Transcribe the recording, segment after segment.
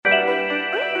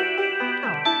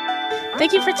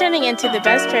Thank you for tuning in to the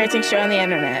best parenting show on the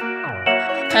internet,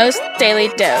 Post Daily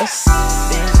Dose.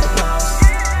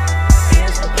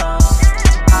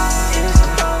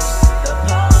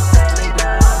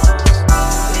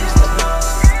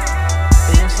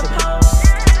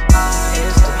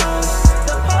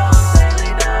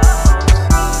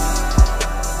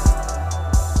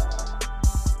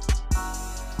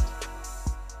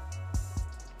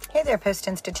 Hey there, Post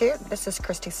Institute. This is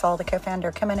Christy Saul, the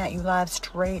co-founder, coming at you live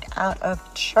straight out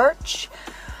of church.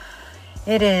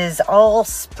 It is all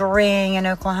spring in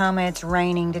Oklahoma. It's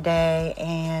raining today,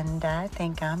 and I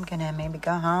think I'm going to maybe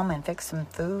go home and fix some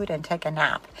food and take a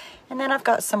nap. And then I've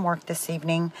got some work this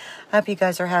evening. I hope you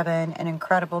guys are having an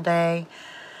incredible day.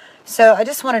 So I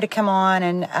just wanted to come on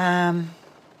and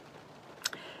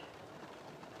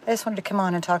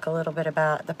talk a little bit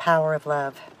about the power of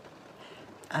love.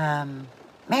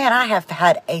 Man, I have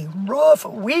had a rough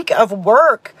week of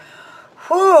work.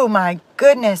 Whew, my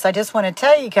goodness. I just want to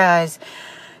tell you guys,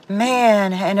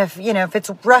 man, and if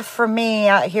it's rough for me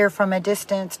out here from a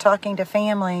distance talking to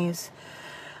families,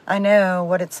 I know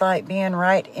what it's like being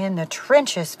right in the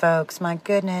trenches, folks. My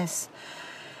goodness.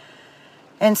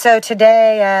 And so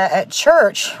today at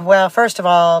church, well, first of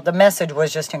all, the message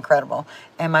was just incredible.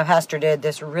 And my pastor did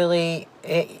this really,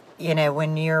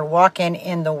 when you're walking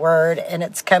in the Word and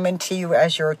it's coming to you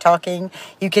as you're talking,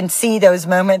 you can see those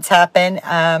moments happen.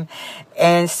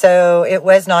 And so it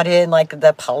was not in like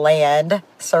the planned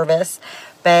service,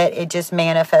 but it just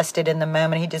manifested in the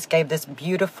moment. He just gave this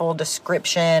beautiful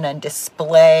description and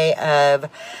display of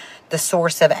the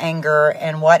source of anger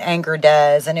and what anger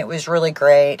does. And it was really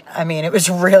great. I mean, it was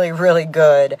really, really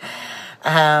good.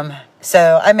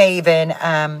 So I may even,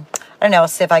 I don't know, I'll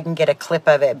see if I can get a clip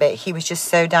of it, but he was just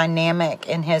so dynamic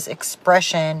in his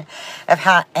expression of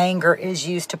how anger is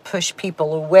used to push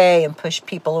people away.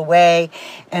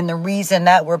 And the reason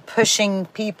that we're pushing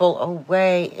people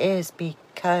away is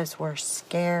because we're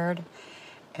scared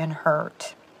and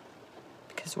hurt.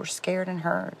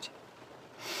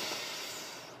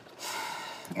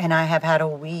 And I have had a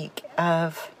week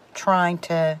of trying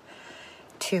to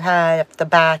have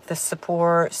the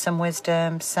support, some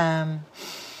wisdom, some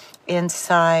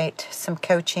insight, some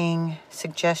coaching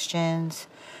suggestions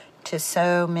to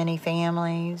so many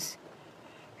families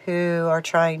who are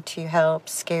trying to help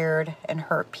scared and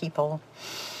hurt people.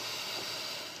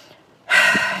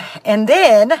 And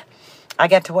then I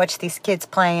got to watch these kids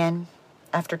playing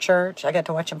after church. I got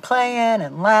to watch them playing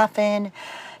and laughing.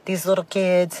 These little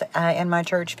kids in my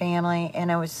church family,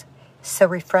 and it was so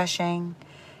refreshing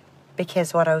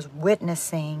because what I was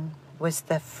witnessing was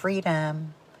the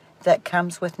freedom that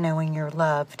comes with knowing you're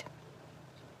loved.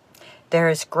 There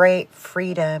is great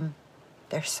freedom.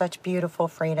 There's such beautiful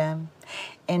freedom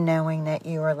in knowing that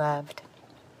you are loved.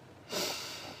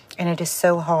 And it is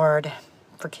so hard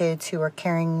for kids who are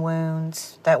carrying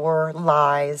wounds that were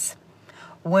lies.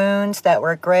 Wounds that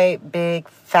were great, big,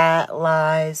 fat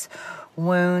lies.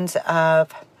 Wounds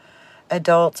of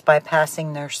adults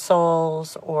bypassing their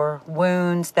souls, or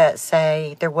wounds that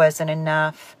say there wasn't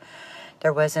enough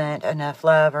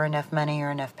love or enough money or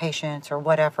enough patience or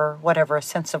whatever a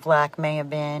sense of lack may have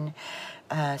been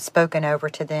spoken over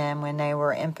to them when they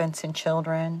were infants and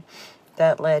children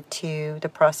that led to the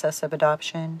process of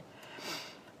adoption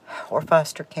or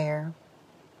foster care.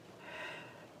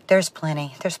 There's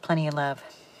plenty of love.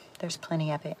 There's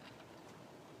plenty of it.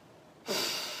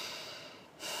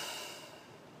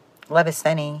 Love is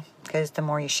funny because the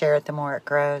more you share it, the more it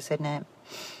grows, isn't it?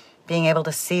 Being able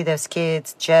to see those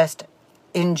kids just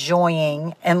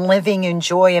enjoying and living in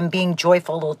joy and being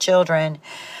joyful little children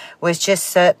was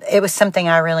just, it was something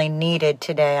I really needed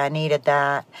today. I needed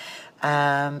that.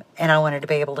 And I wanted to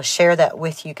be able to share that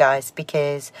with you guys,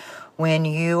 because when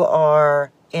you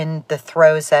are in the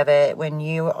throes of it, when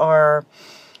you are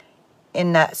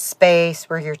in that space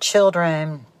where your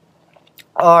children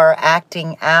are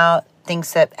acting out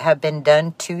things that have been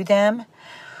done to them,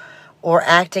 or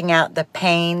acting out the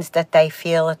pains that they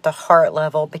feel at the heart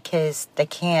level because they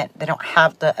don't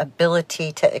have the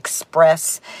ability to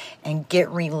express and get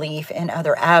relief in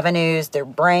other avenues. Their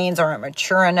brains aren't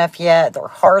mature enough yet. Their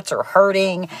hearts are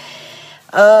hurting.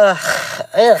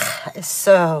 It's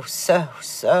so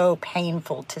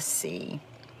painful to see.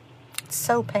 It's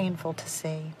so painful to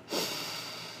see.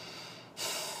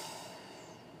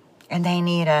 And they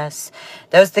need us.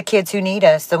 Those are the kids who need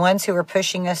us. The ones who are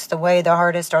pushing us away the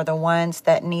hardest are the ones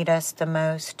that need us the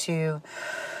most to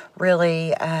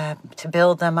really to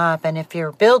build them up. And if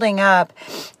you're building up,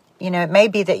 it may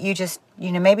be that you just,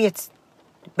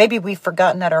 maybe we've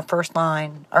forgotten that our first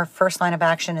line of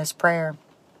action is prayer.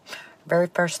 Very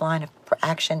first line of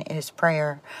action is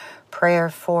prayer. Prayer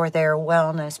for their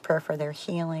wellness, prayer for their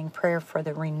healing, prayer for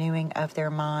the renewing of their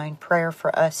mind, prayer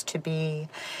for us to be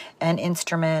an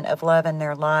instrument of love in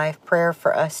their life, prayer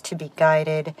for us to be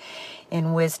guided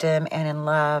in wisdom and in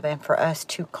love, and for us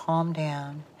to calm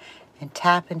down and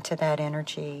tap into that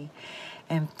energy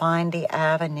and find the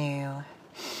avenue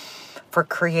for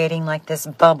creating like this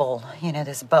bubble,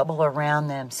 this bubble around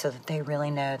them so that they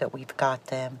really know that we've got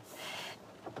them.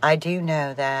 I do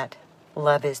know that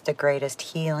love is the greatest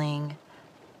healing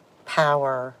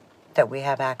power that we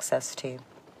have access to.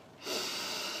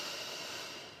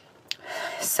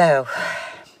 So,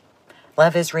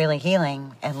 love is really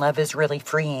healing and love is really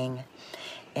freeing.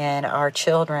 And our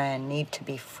children need to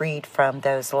be freed from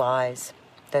those lies,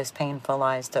 those painful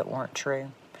lies that weren't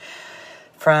true.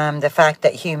 From the fact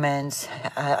that humans,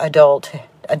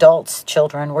 adults,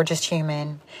 children, we're just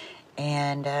human.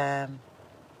 And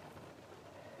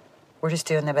we're just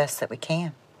doing the best that we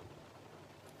can.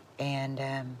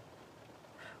 And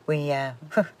we're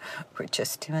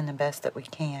just doing the best that we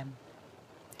can.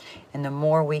 And the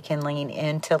more we can lean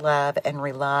into love and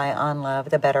rely on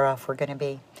love, the better off we're going to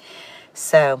be.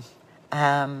 So,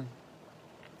 I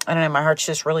don't know, my heart's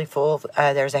just really full.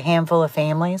 There's a handful of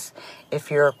families.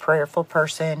 If you're a prayerful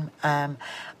person,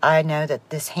 I know that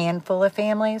this handful of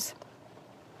families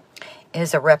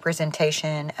is a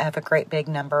representation of a great big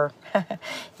number.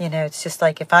 It's just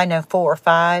like if I know 4 or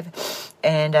 5,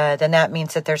 and then that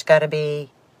means that there's got to be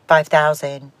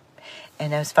 5,000.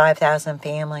 And those 5,000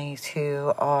 families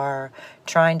who are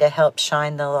trying to help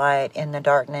shine the light in the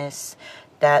darkness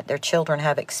that their children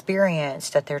have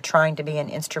experienced, that they're trying to be an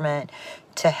instrument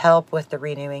to help with the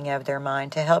renewing of their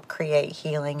mind, to help create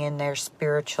healing in their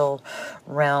spiritual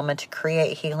realm, and to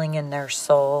create healing in their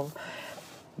soul.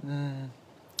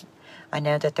 I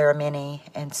know that there are many,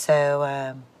 and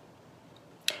so,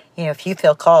 if you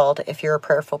feel called, if you're a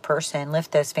prayerful person,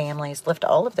 lift those families, lift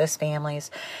all of those families.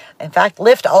 In fact,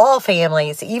 lift all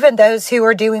families, even those who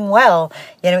are doing well,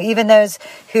 even those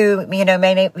who, may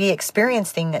not be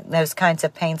experiencing those kinds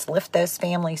of pains, lift those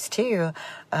families too.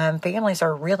 Families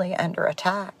are really under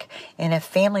attack. And if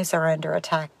families are under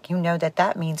attack,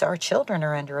 that means our children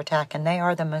are under attack, and they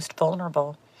are the most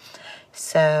vulnerable.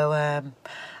 So,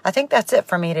 I think that's it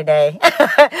for me today.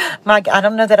 I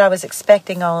don't know that I was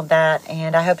expecting all of that,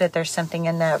 and I hope that there's something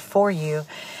in that for you.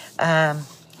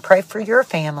 Pray for your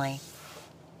family.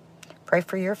 Pray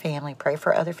for your family. Pray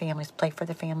for other families. Pray for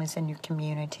the families in your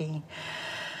community.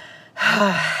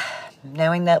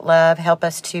 Knowing that love, help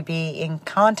us to be in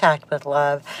contact with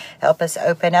love. Help us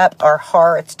open up our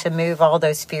hearts to move all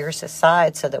those fears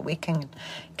aside so that we can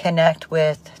connect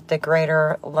with the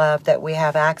greater love that we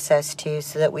have access to,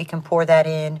 so that we can pour that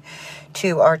in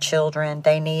to our children.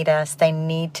 They need us. They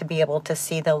need to be able to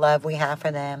see the love we have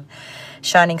for them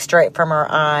shining straight from our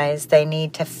eyes. They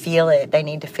need to feel it. They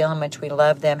need to feel how much we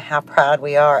love them, how proud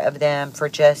we are of them for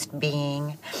just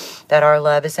being, that our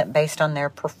love isn't based on their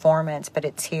performance, but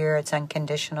it's here, it's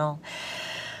unconditional.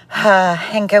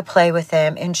 And go play with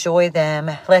them, enjoy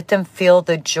them, let them feel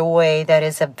the joy that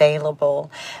is available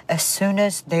as soon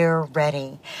as they're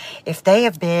ready. If they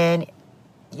have been,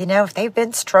 if they've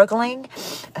been struggling,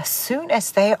 as soon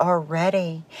as they are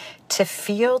ready to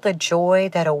feel the joy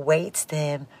that awaits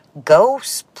them, go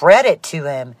spread it to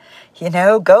them.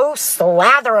 Go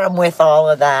slather them with all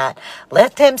of that.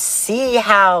 Let them see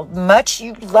how much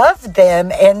you love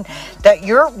them and that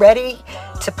you're ready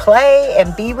to play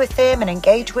and be with them and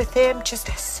engage with them just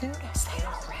as soon as they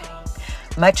are ready.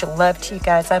 Much love to you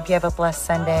guys. I hope you have a blessed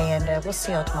Sunday, and we'll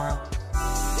see you tomorrow.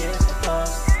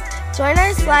 Join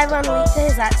us live on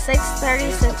weekdays at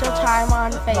 6:30 Central Time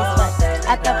on Facebook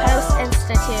at the Post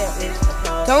Institute.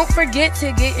 Don't forget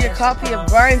to get your copy of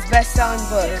Brian's best-selling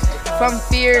book, From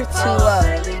Fear to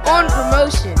Love, on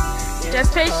promotion.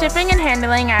 Just pay shipping and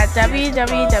handling at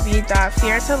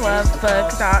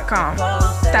www.feartolovebook.com.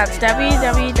 That's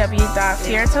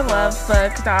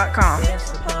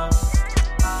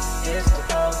www.feartolovebook.com.